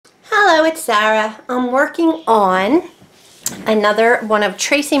Hello, it's Sarah. I'm working on another one of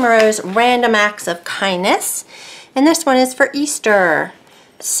Tracy Moreau's random acts of kindness, and this one is for Easter.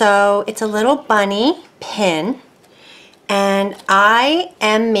 So it's a little bunny pin, and I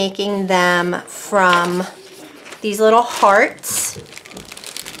am making them from these little hearts.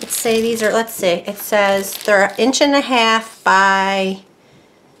 Let's say these are, let's see, it says they're 1.5 inches by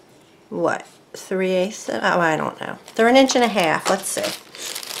what, 3/8? Oh, I don't know. They're 1.5 inches. Let's see.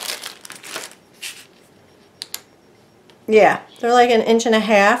 Yeah, they're like 1.5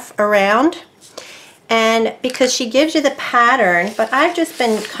 inches around. And because she gives you the pattern, but I've just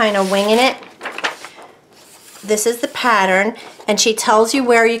been kind of winging it. This is the pattern, and she tells you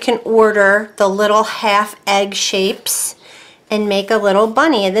where you can order the little half egg shapes and make a little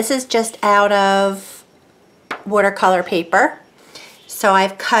bunny. And this is just out of watercolor paper. So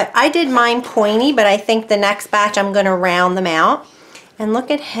I've cut, I did mine pointy, but I think the next batch I'm going to round them out. And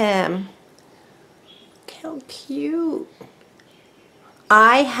look at him. Look how cute.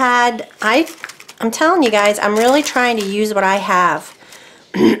 I'm telling you guys, I'm really trying to use what I have.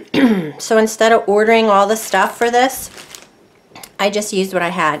 So instead of ordering all the stuff for this, I just used what I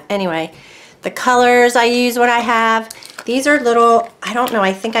had. Anyway, the colors, I use what I have. These are little, I don't know,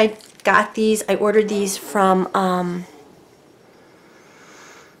 I think I got these, I ordered these from, oh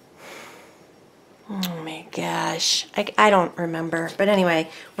my gosh, I don't remember. But anyway,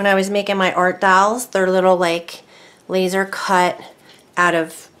 when I was making my art dolls, they're little like laser cut out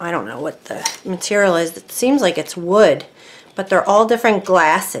of, I don't know what the material is. It seems like it's wood, but they're all different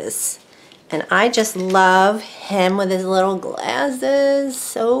glasses. And I just love him with his little glasses.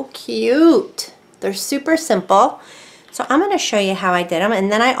 So cute. They're super simple. So I'm going to show you how I did them. And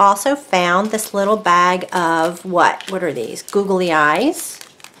then I also found this little bag of what are these? Googly eyes.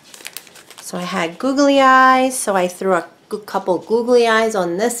 So I had googly eyes, so I threw a couple googly eyes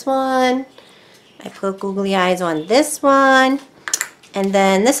on this one. I put googly eyes on this one. And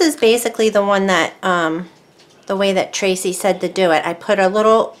then this is basically the one that, the way that Tracy said to do it. I put a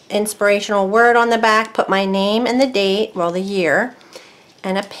little inspirational word on the back, put my name and the date, well, the year,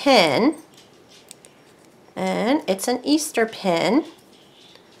 and a pin. And it's an Easter pin.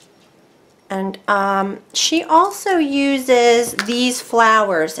 And she also uses these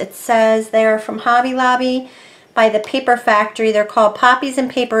flowers. It says they're from Hobby Lobby by the Paper Factory. They're called Poppies and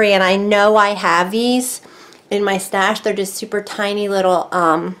Papery, and I know I have these in my stash. They're just super tiny little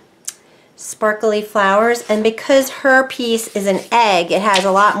sparkly flowers, and because her piece is an egg, it has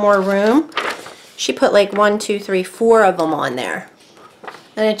a lot more room. She put like 1, 2, 3, 4 of them on there,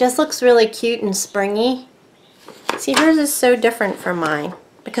 and it just looks really cute and springy. See, hers is so different from mine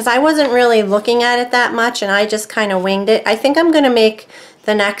because I wasn't really looking at it that much, and I just kind of winged it. I think I'm gonna make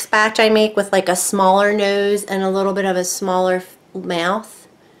the next batch I make with like a smaller nose and a little bit of a smaller mouth,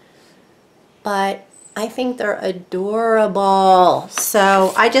 but I think they're adorable.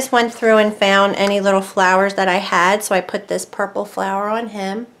 So I just went through and found any little flowers that I had. So I put this purple flower on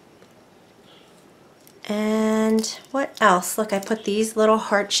him. And what else? Look, I put these little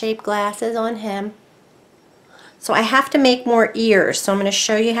heart-shaped glasses on him. So I have to make more ears. So I'm going to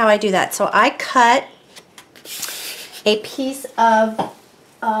show you how I do that. So I cut a piece of,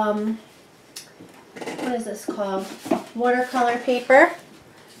 what is this called? Watercolor paper.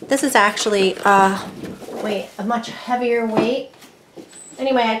 This is actually, a much heavier weight.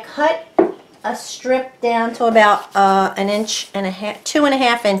 Anyway, I cut a strip down to about 1.5 inches,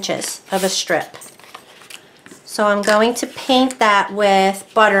 2.5 inches of a strip. So I'm going to paint that with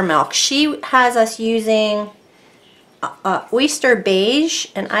buttermilk. She has us using oyster beige,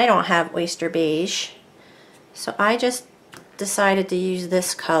 and I don't have oyster beige. So I just decided to use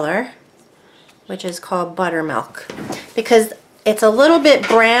this color, which is called buttermilk, because it's a little bit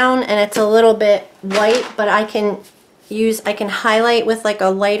brown and it's a little bit white, but I can highlight with like a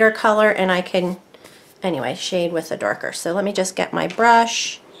lighter color, and I can, anyway, shade with a darker. So let me just get my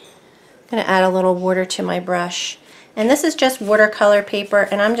brush. I'm going to add a little water to my brush. And this is just watercolor paper,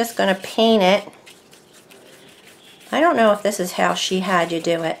 and I'm just going to paint it. I don't know if this is how she had you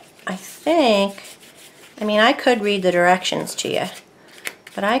do it. I mean, I could read the directions to you,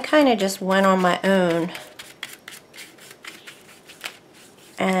 but I kind of just went on my own.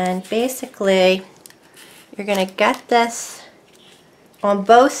 And basically, you're going to get this on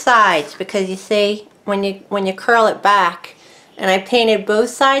both sides, because you see, when you curl it back, and I painted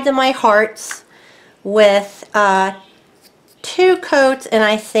both sides of my hearts with 2 coats, and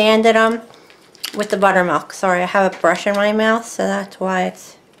I sanded them with the buttermilk. Sorry, I have a brush in my mouth, so that's why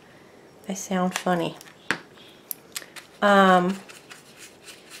I sound funny. Yeah,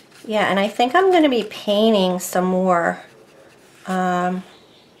 and I think I'm going to be painting some more.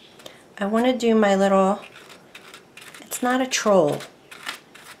 I want to do my little, it's not a troll.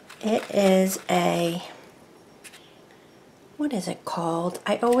 It is a, what is it called?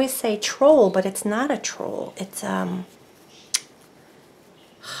 I always say troll, but it's not a troll. It's a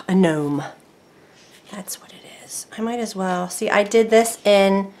gnome. That's what it is. I might as well. See, I did this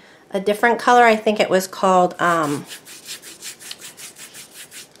in a different color. I think it was called,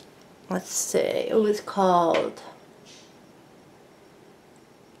 let's see, it was called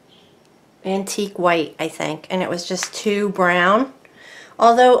Antique White, I think. And it was just too brown.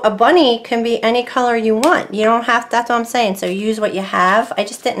 Although a bunny can be any color you want. You don't have, that's what I'm saying. So use what you have. I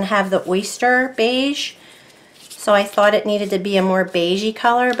just didn't have the oyster beige. So I thought it needed to be a more beigey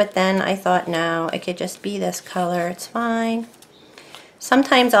color. But then I thought, no, it could just be this color. It's fine.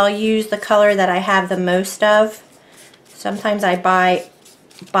 Sometimes I'll use the color that I have the most of. Sometimes I buy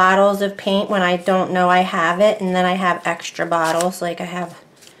bottles of paint when I don't know I have it. And then I have extra bottles. Like I have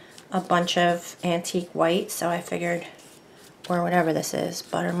a bunch of antique white. So I figured, or whatever this is,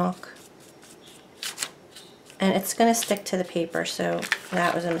 buttermilk. And it's going to stick to the paper, so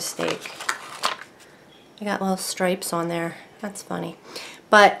that was a mistake. I got little stripes on there. That's funny.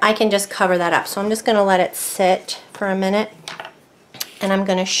 But I can just cover that up. So I'm just going to let it sit for a minute. And I'm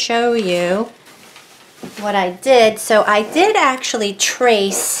going to show you what I did. So I did actually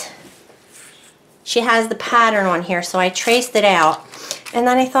trace, she has the pattern on here, so I traced it out. And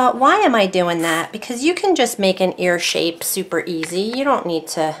then I thought, why am I doing that? Because you can just make an ear shape super easy. You don't need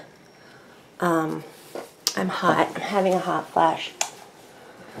to, I'm hot. I'm having a hot flash.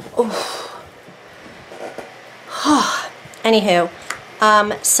 Oh. Anywho,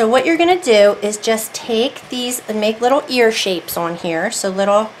 so what you're going to do is just take these and make little ear shapes on here. So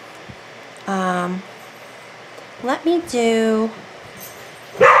little, let me do,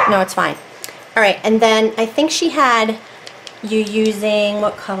 no, it's fine. All right, and then I think she had you using,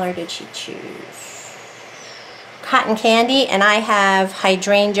 what color did she choose? Cotton candy, and I have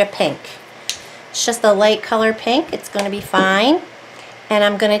hydrangea pink. It's just a light color pink. It's going to be fine. And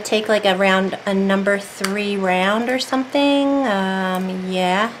I'm going to take like around a number 3 round or something.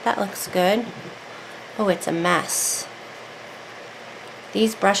 Yeah, that looks good. Oh, it's a mess.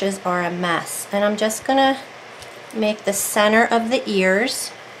 These brushes are a mess. And I'm just going to make the center of the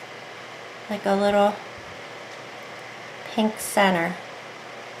ears like a little pink center.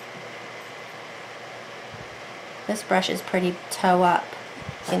 This brush is pretty toe up,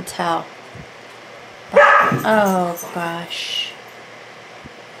 you can tell. Oh gosh.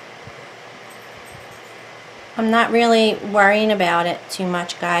 I'm not really worrying about it too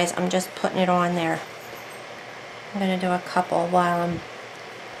much, guys. I'm just putting it on there. I'm going to do a couple while I'm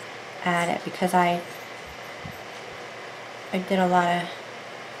at it because I did a lot of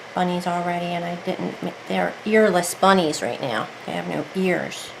bunnies already, and I didn't, they're earless bunnies right now. They have no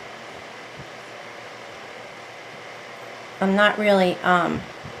ears. I'm not really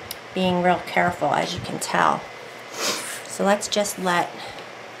being real careful, as you can tell. So let's just I'm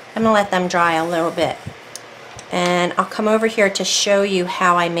going to let them dry a little bit. And I'll come over here to show you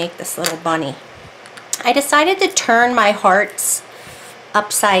how I make this little bunny. I decided to turn my hearts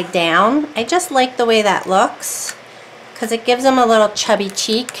upside down. I just like the way that looks, because it gives them a little chubby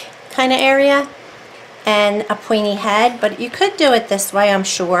cheek kind of area and a pointy head. But you could do it this way, I'm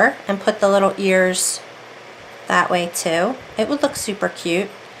sure, and put the little ears that way too. It would look super cute,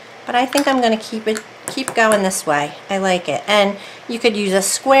 but I think I'm going to keep going this way. I like it. And you could use a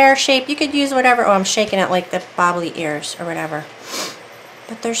square shape. You could use whatever. Oh, I'm shaking it like the bobbly ears or whatever.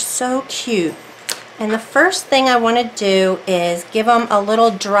 But they're so cute. And the first thing I want to do is give them a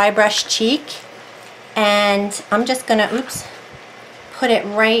little dry brush cheek. And I'm just going to, oops, put it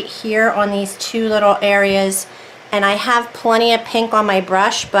right here on these 2 little areas. And I have plenty of pink on my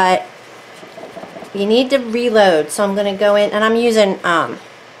brush, but you need to reload. So I'm going to go in, and I'm using,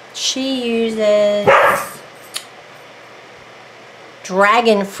 she uses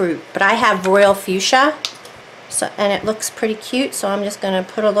dragon fruit, but I have royal fuchsia. So, and it looks pretty cute, so I'm just going to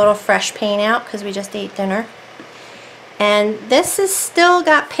put a little fresh paint out because we just ate dinner. And this is still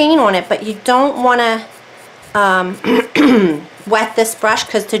got paint on it, but you don't want to wet this brush,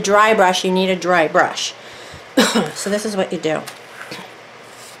 because to dry brush you need a dry brush. So this is what you do.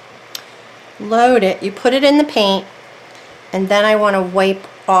 Load it, you put it in the paint, and then I want to wipe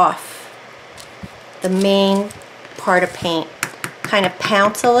off the main part of paint. Kind of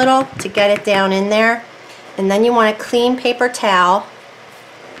pounce a little to get it down in there. And then you want a clean paper towel.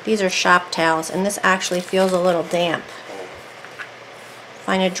 These are shop towels, and this actually feels a little damp.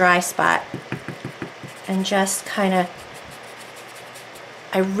 Find a dry spot and just kind of,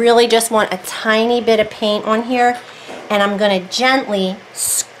 I really just want a tiny bit of paint on here. and I'm going to gently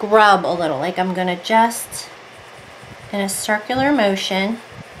scrub a little, like I'm going to just, in a circular motion,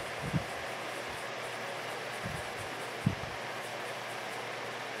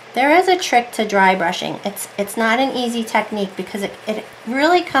 there is a trick to dry brushing. It's not an easy technique because it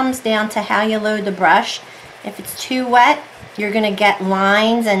really comes down to how you load the brush. If it's too wet, you're going to get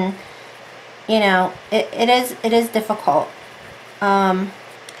lines, and you know, it is difficult.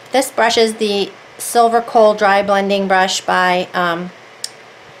 This brush is the Silver Kohl Dry Blending Brush by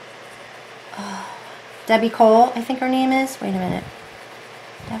Debbie Cole, I think her name is. Wait a minute.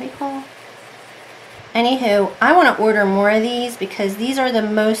 Debbie Cole? Anywho, I want to order more of these because these are the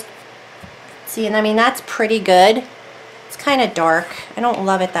most, see, and I mean, that's pretty good. It's kind of dark. I don't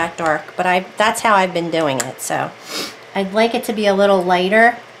love it that dark, but that's how I've been doing it. So I'd like it to be a little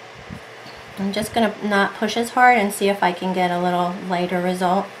lighter. I'm just going to not push as hard and see if I can get a little lighter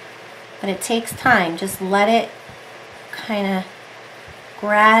result. But it takes time. Just let it kind of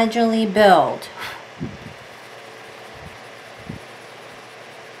gradually build.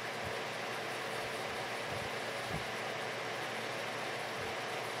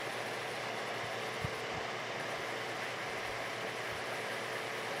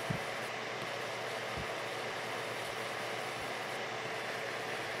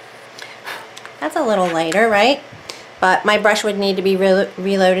 That's a little lighter, right? But my brush would need to be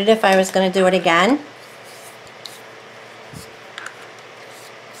reloaded if I was going to do it again.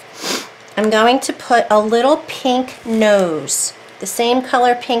 I'm going to put a little pink nose, the same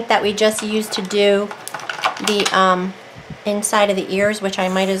color pink that we just used to do the inside of the ears, which I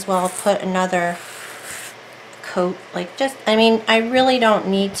might as well put another coat, like just, I mean, I really don't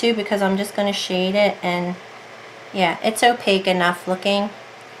need to because I'm just going to shade it, and yeah, it's opaque enough looking.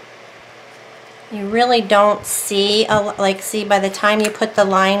 You really don't see, see by the time you put the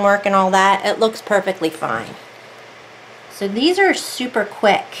line work and all that, it looks perfectly fine. So these are super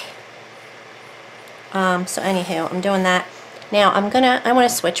quick. So anyhow, I'm doing that. Now I want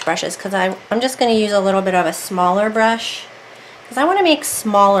to switch brushes because I'm just going to use a little bit of a smaller brush because I want to make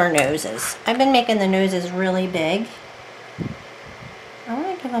smaller noses. I've been making the noses really big. I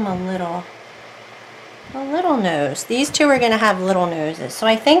want to give them a little nose. These two are going to have little noses. So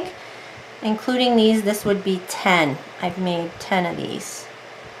I think, including these, this would be 10. I've made 10 of these.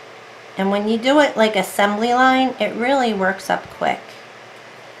 And when you do it like assembly line, it really works up quick.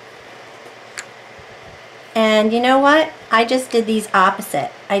 And you know what? I just did these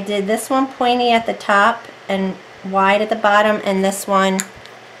opposite. I did this one pointy at the top and wide at the bottom, and this one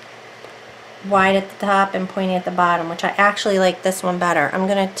wide at the top and pointy at the bottom, which I actually like this one better. I'm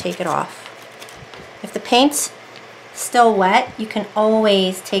going to take it off. If the paint's still wet, you can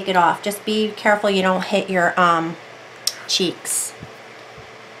always take it off. Just be careful you don't hit your cheeks.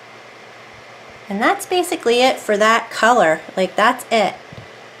 And that's basically it for that color. Like, that's it.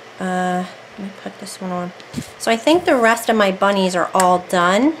 Let me put this one on. So I think the rest of my bunnies are all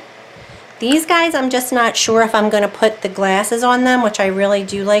done. These guys, I'm just not sure if I'm going to put the glasses on them, which I really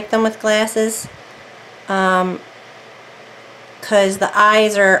do like them with glasses. Because the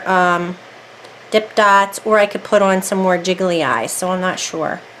eyes are dip dots, or I could put on some more jiggly eyes, so I'm not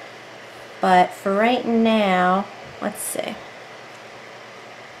sure. But for right now, let's see.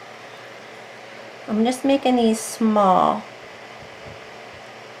 I'm just making these small.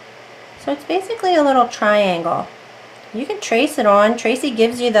 So it's basically a little triangle. You can trace it on. Tracy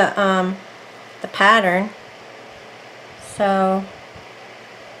gives you the pattern. So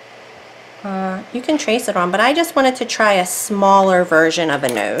you can trace it on, but I just wanted to try a smaller version of a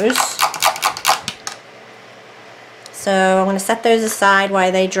nose. So I'm going to set those aside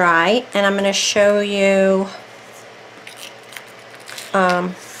while they dry, and I'm going to show you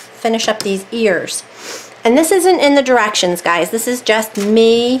finish up these ears. And this isn't in the directions, guys. This is just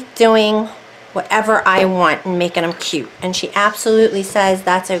me doing whatever I want and making them cute. And she absolutely says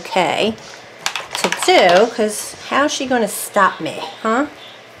that's okay to do, because how's she going to stop me, huh?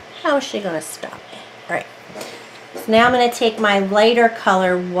 How is she going to stop me? All right. So now I'm going to take my lighter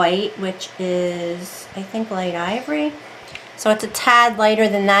color white, which is, I think, light ivory. So it's a tad lighter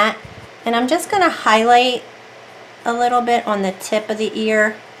than that. And I'm just going to highlight a little bit on the tip of the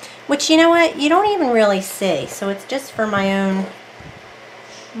ear, which, you know what, you don't even really see. So it's just for my own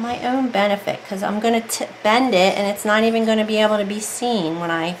benefit, because I'm going to bend it, and it's not even going to be able to be seen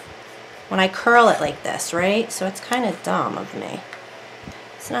when I curl it like this, right? So it's kind of dumb of me.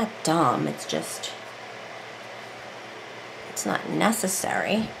 It's not dumb, it's just, it's not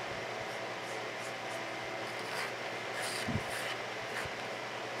necessary.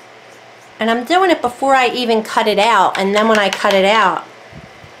 And I'm doing it before I even cut it out, and then when I cut it out,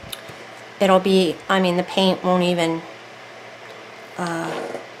 it'll be, I mean, the paint won't even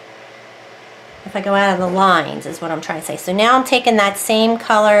if I go out of the lines is what I'm trying to say. So now I'm taking that same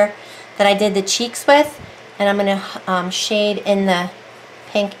color that I did the cheeks with, and I'm going to shade in the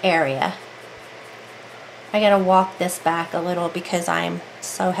pink area. I got to walk this back a little because I'm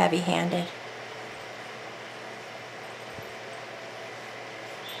so heavy-handed.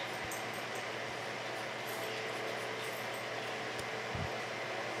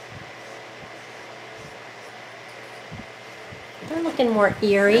 They're looking more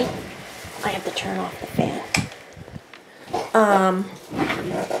eerie. I have to turn off the fan.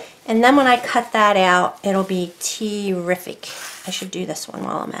 And then when I cut that out, it'll be terrific. I should do this one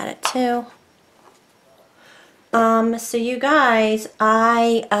while I'm at it too. So you guys,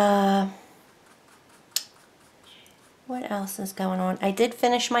 what else is going on? I did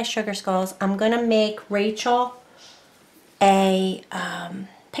finish my sugar skulls. I'm gonna make Rachel a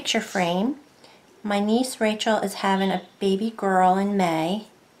picture frame. My niece Rachel is having a baby girl in May,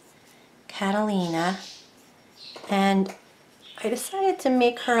 Catalina, and I decided to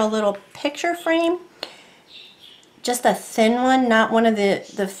make her a little picture frame, just a thin one, not one of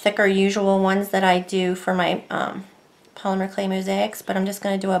the thicker usual ones that I do for my polymer clay mosaics, but I'm just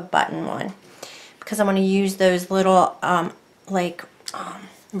going to do a button one because I'm going to use those little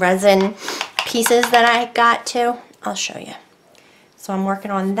resin pieces that I got too. I'll show you. So I'm working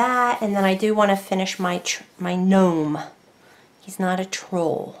on that, and then I do want to finish my gnome. He's not a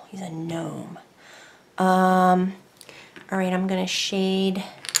troll, he's a gnome. Alright, I'm going to shade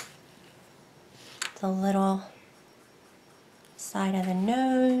the little side of the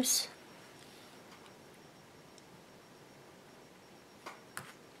nose.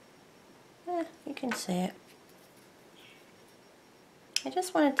 You can see it. I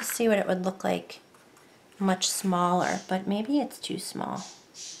just wanted to see what it would look like much smaller, but maybe it's too small.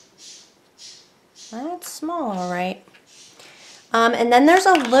 That's small, all right. And then there's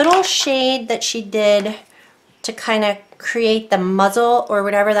a little shade that she did to kind of create the muzzle or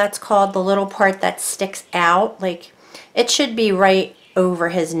whatever that's called, the little part that sticks out. Like, it should be right over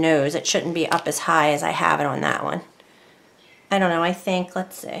his nose. It shouldn't be up as high as I have it on that one. I don't know, I think,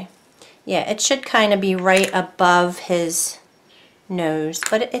 let's see. Yeah, it should kind of be right above his nose,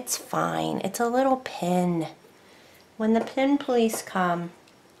 but it's fine. It's a little pin. When the pin police come,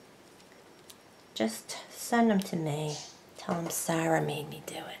 just send them to me. Tell them Sara made me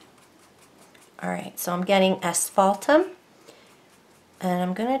do it. Alright, so I'm getting asphaltum, and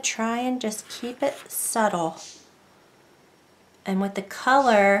I'm going to try and just keep it subtle. And with the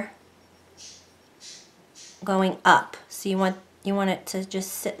color going up, so you want it to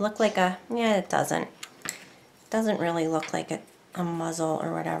just look like a, yeah, it doesn't. It doesn't really look like a muzzle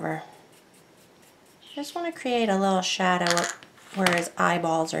or whatever. Just want to create a little shadow where his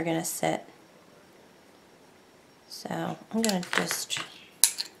eyeballs are going to sit. So I'm going to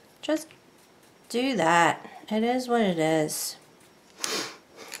just do that. It is what it is.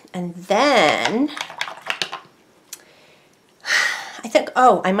 And then I think,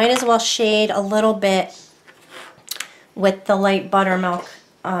 oh, I might as well shade a little bit with the light buttermilk,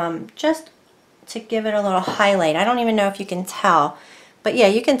 just to give it a little highlight. I don't even know if you can tell, but yeah,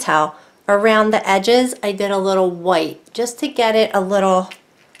 you can tell. Around the edges, I did a little white, just to get it a little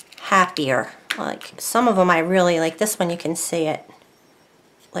happier. Like, some of them I really, like this one you can see it,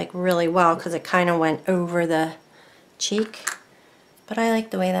 like, really well, because it kind of went over the cheek. But I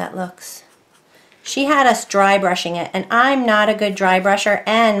like the way that looks. She had us dry brushing it, and I'm not a good dry brusher,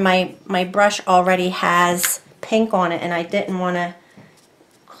 and my brush already has pink on it, and I didn't want to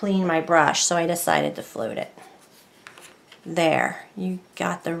clean my brush, so I decided to float it. There, you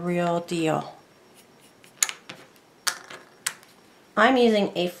got the real deal. I'm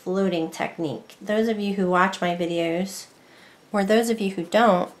using a floating technique. Those of you who watch my videos, or those of you who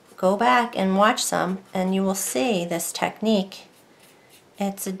don't, go back and watch some, and you will see this technique.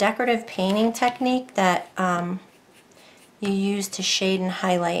 It's a decorative painting technique that you use to shade and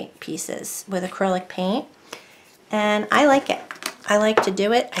highlight pieces with acrylic paint, and I like it. I like to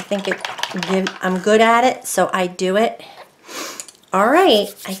do it. I think I'm good at it, so I do it. All right,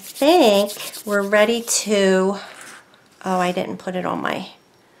 I think we're ready to, oh, I didn't put it on my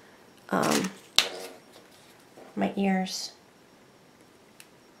my ears.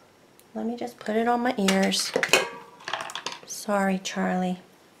 Let me just put it on my ears. Sorry, Charlie,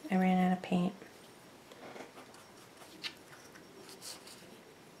 I ran out of paint.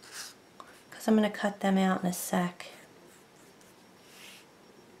 Because I'm going to cut them out in a sec.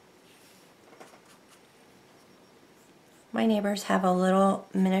 My neighbors have a little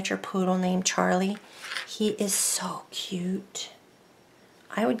miniature poodle named Charlie. He is so cute.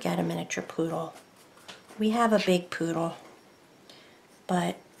 I would get a miniature poodle. We have a big poodle.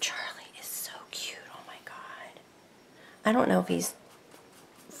 But Charlie is so cute. Oh my God. I don't know if he's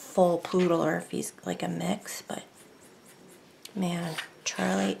full poodle or if he's like a mix, but man,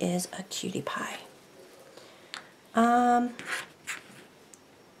 Charlie is a cutie pie. All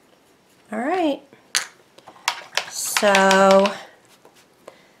right. So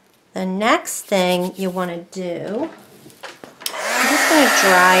the next thing you want to do, I'm just going to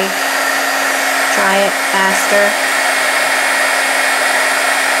dry it faster,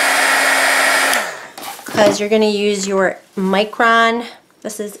 because you're going to use your Micron.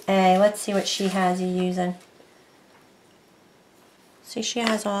 This is a, let's see what she has you using. See, she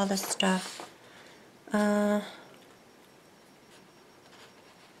has all this stuff. I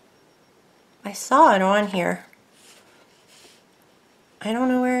saw it on here. I don't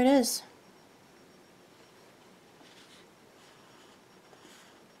know where it is.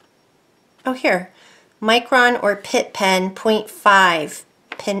 Oh, here. Micron or Pit Pen 0.5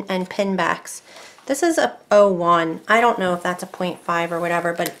 pin and pin backs. This is a 01. I don't know if that's a 0.5 or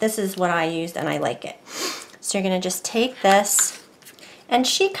whatever, but this is what I used and I like it. So you're going to just take this, and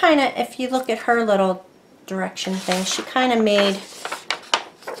she kind of, if you look at her little direction thing, she kind of made,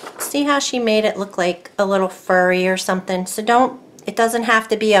 see how she made it look like a little furry or something. So don't, it doesn't have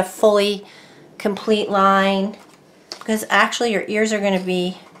to be a fully complete line, because actually your ears are going to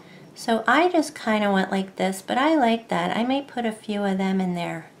be, so I just kind of went like this, but I like that. I may put a few of them in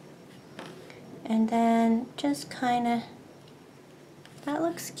there. And then just kind of, that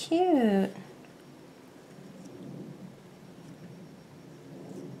looks cute.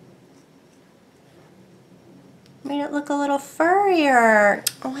 Made it look a little furrier.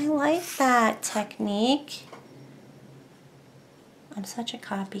 Oh, I like that technique. I'm such a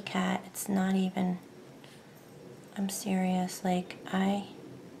copycat. It's not even, I'm serious. Like, I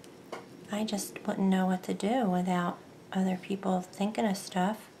just wouldn't know what to do without other people thinking of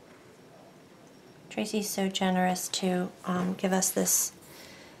stuff. Tracy's so generous to give us this,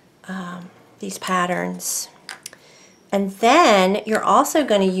 these patterns. And then you're also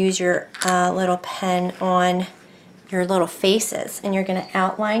going to use your little pen on your little faces, and you're going to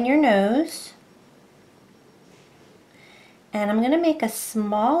outline your nose. And I'm going to make a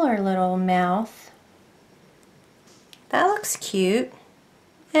smaller little mouth. That looks cute.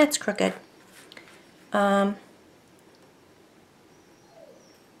 It's crooked.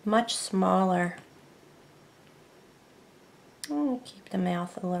 Much smaller. I'll keep the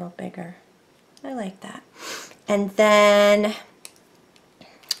mouth a little bigger. I like that. And then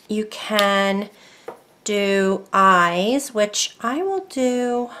you can do eyes, which I will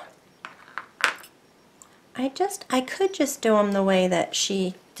do. I could just do them the way that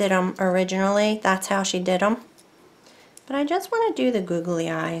she did them originally. That's how she did them. But I just want to do the googly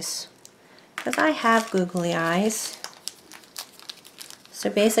eyes, because I have googly eyes. So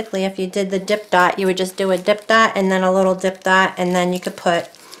basically, if you did the dip dot, you would just do a dip dot and then a little dip dot, and then you could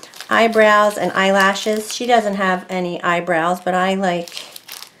put eyebrows and eyelashes. She doesn't have any eyebrows, but I like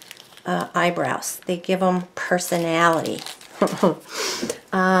eyebrows. They give them personality.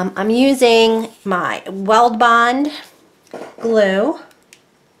 I'm using my Weld Bond glue,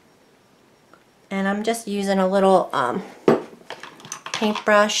 and I'm just using a little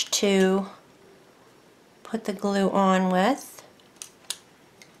paintbrush to put the glue on with.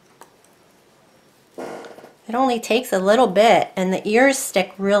 It only takes a little bit, and the ears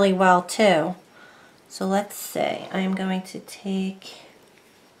stick really well too. So let's see. I'm going to take,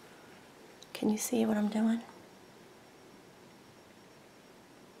 can you see what I'm doing?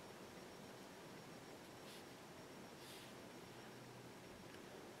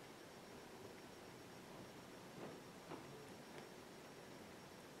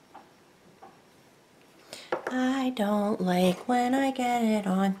 I don't like when I get it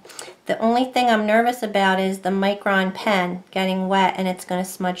on. The only thing I'm nervous about is the Micron pen getting wet and it's going to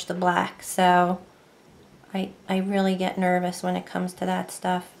smudge the black. So I really get nervous when it comes to that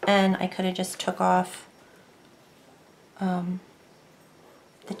stuff. And I could have just took off the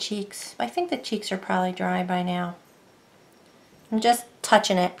cheeks. I think the cheeks are probably dry by now. I'm just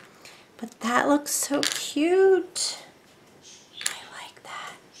touching it. But that looks so cute.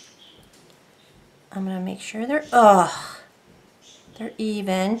 I'm going to make sure they're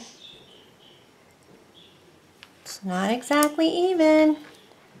even. It's not exactly even.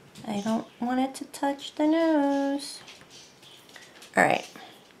 I don't want it to touch the nose. Alright.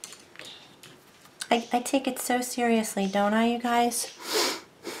 I take it so seriously, don't I, you guys?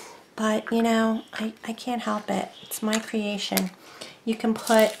 But, you know, I can't help it. It's my creation. You can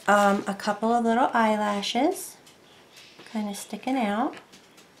put a couple of little eyelashes kind of sticking out,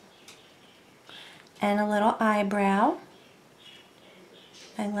 and a little eyebrow,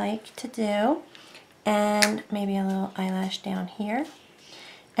 I like to do. And maybe a little eyelash down here.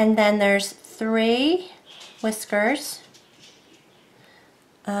 And then there's 3 whiskers.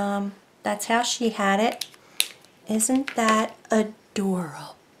 That's how she had it. Isn't that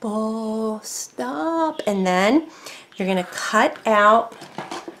adorable? Stop. And then you're going to cut out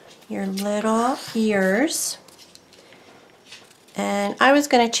your little ears. And I was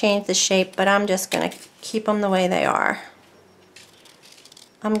going to change the shape, but I'm just going to keep them the way they are.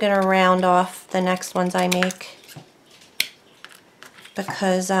 I'm going to round off the next ones I make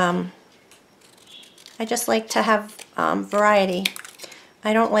because I just like to have variety.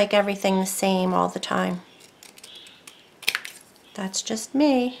 I don't like everything the same all the time. That's just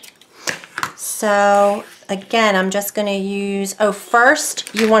me. So again, I'm just going to use,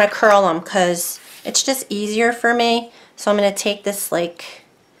 first you want to curl them because it's just easier for me. So I'm going to take this, like,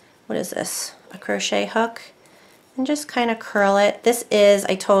 what is this? A crochet hook, and just kind of curl it. This is,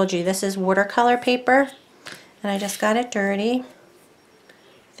 I told you, this is watercolor paper, and I just got it dirty.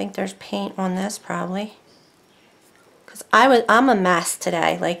 I think there's paint on this probably. Because I'm a mess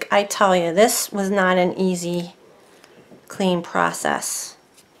today. Like, I tell you, this was not an easy, clean process.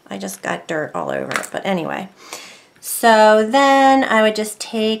 I just got dirt all over it. But anyway, so then I would just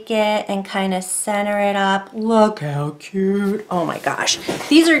take it and kind of center it up. Look how cute. Oh my gosh.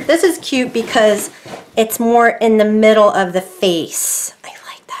 This is cute because it's more in the middle of the face. I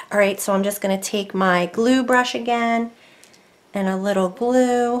like that. All right, so I'm just going to take my glue brush again and a little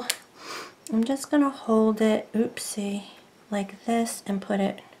glue. I'm just going to hold it, oopsie, like this and put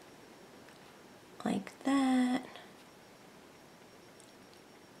it like that.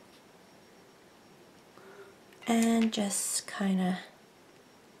 And just kind of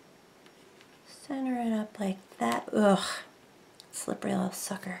center it up like that. Ugh, slippery little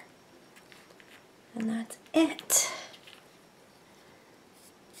sucker. And that's it.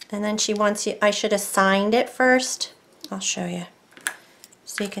 And then she wants you, I should have signed it first. I'll show you.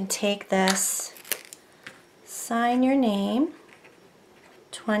 So you can take this, sign your name,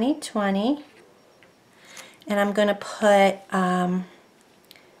 2020, and I'm going to put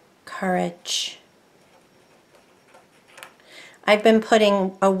courage. I've been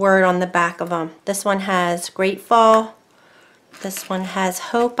putting a word on the back of them. This one has grateful. This one has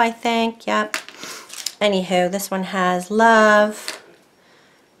hope, I think. Yep. Anywho, this one has love.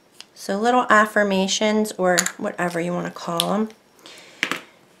 So little affirmations, or whatever you want to call them.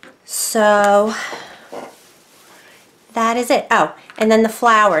 So that is it. Oh, and then the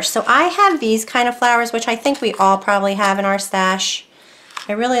flowers. So I have these kind of flowers, which I think we all probably have in our stash.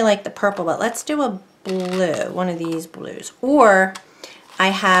 I really like the purple, but let's do a blue, one of these blues. Or I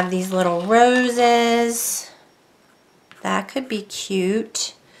have these little roses. That could be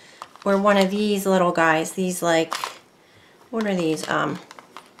cute. Or one of these little guys. These, like, what are these?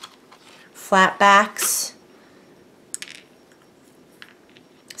 Flatbacks.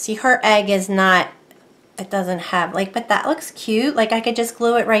 See, her egg is not, it doesn't have, like, but that looks cute. Like, I could just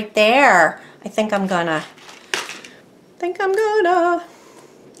glue it right there. I think I'm gonna.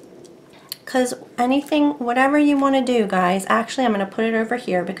 Because anything, whatever you want to do, guys. Actually, I'm going to put it over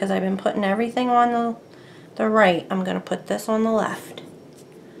here because I've been putting everything on the right. I'm going to put this on the left.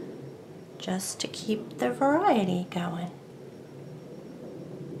 Just to keep the variety going.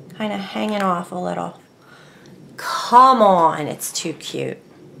 Kind of hanging off a little. Come on, it's too cute.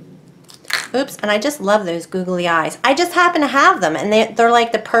 Oops, and I just love those googly eyes. I just happen to have them, and they're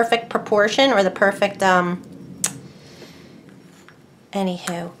like the perfect proportion, or the perfect,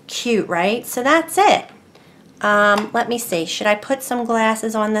 anywho, cute, right? So that's it. Let me see. Should I put some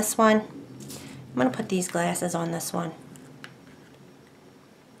glasses on this one? I'm going to put these glasses on this one.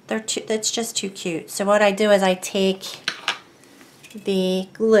 That's just too cute. So what I do is I take the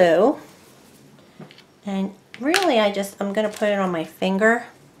glue, and really I'm going to put it on my finger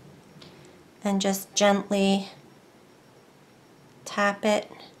and just gently tap it.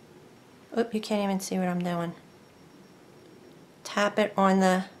 Oop, you can't even see what I'm doing. Tap it on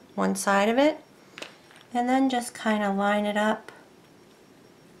the one side of it, and then just kind of line it up.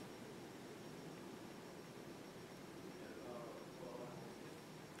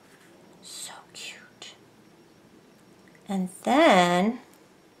 So cute. And then,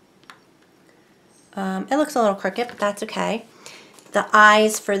 it looks a little crooked, but that's okay. The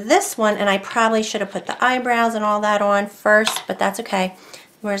eyes for this one, and I probably should have put the eyebrows and all that on first, but that's okay.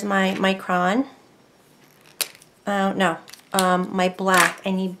 Where's my micron? No. My black.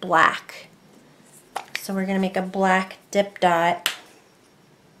 I need black. So we're going to make a black dip dot.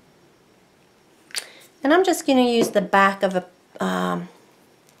 And I'm just going to use the back of a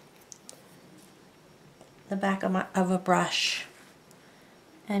brush.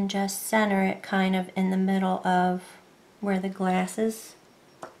 and just center it kind of in the middle of where the glass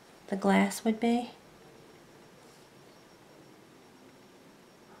would be.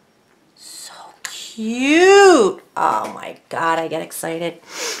 So cute! Oh my god, I get excited.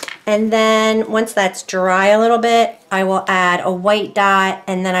 And then once that's dry a little bit, I will add a white dot,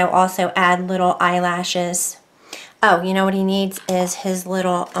 and then I will also add little eyelashes. Oh, you know what he needs is his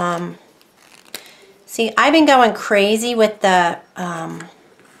little, see, I've been going crazy with the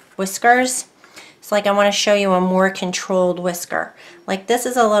whiskers. It's like I want to show you a more controlled whisker. Like this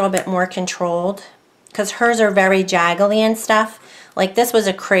is a little bit more controlled because hers are very jaggly and stuff. Like this was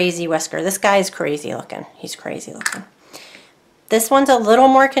a crazy whisker. This guy is crazy looking. He's crazy looking. This one's a little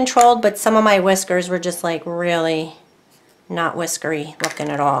more controlled, but some of my whiskers were just like really not whiskery looking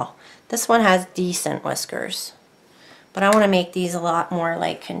at all. This one has decent whiskers, but I want to make these a lot more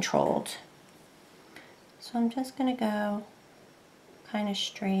like controlled. So I'm just going to go kind of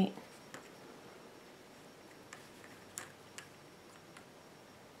straight.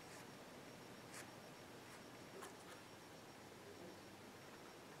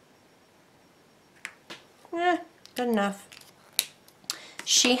 Good enough.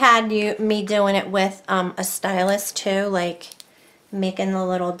 She had me doing it with a stylus too, like making the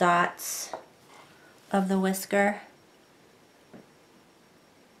little dots of the whisker.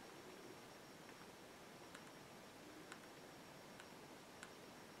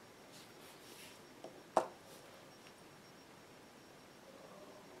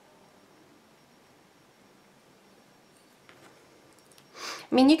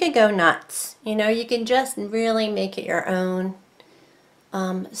 I mean, you could go nuts. You know, you can just really make it your own.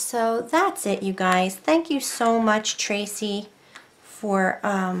 So that's it, you guys. Thank you so much, Tracy, for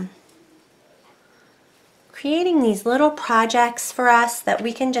creating these little projects for us that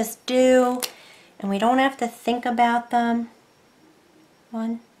we can just do and we don't have to think about them.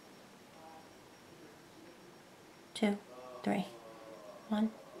 1, 2, 3. 1,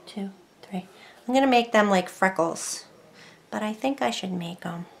 2, 3. I'm going to make them like freckles, but I think I should make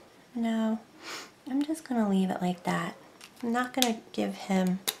them. No, I'm just going to leave it like that. I'm not going to give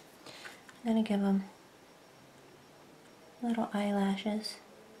him, I'm going to give him little eyelashes.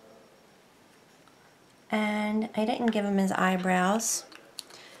 And I didn't give him his eyebrows.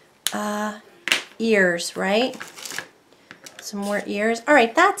 Ears, right? Some more ears.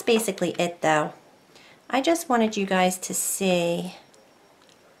 Alright, that's basically it though. I just wanted you guys to see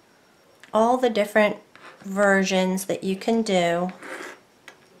all the different versions that you can do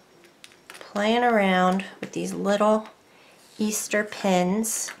playing around with these little Easter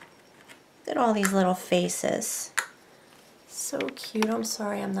pins. Look at all these little faces. So cute. I'm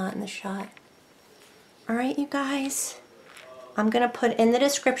sorry I'm not in the shot. Alright, you guys. I'm going to put in the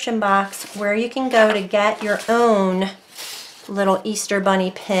description box where you can go to get your own little Easter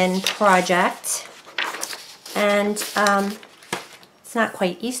bunny pin project. And it's not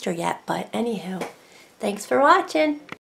quite Easter yet, but anywho, thanks for watching.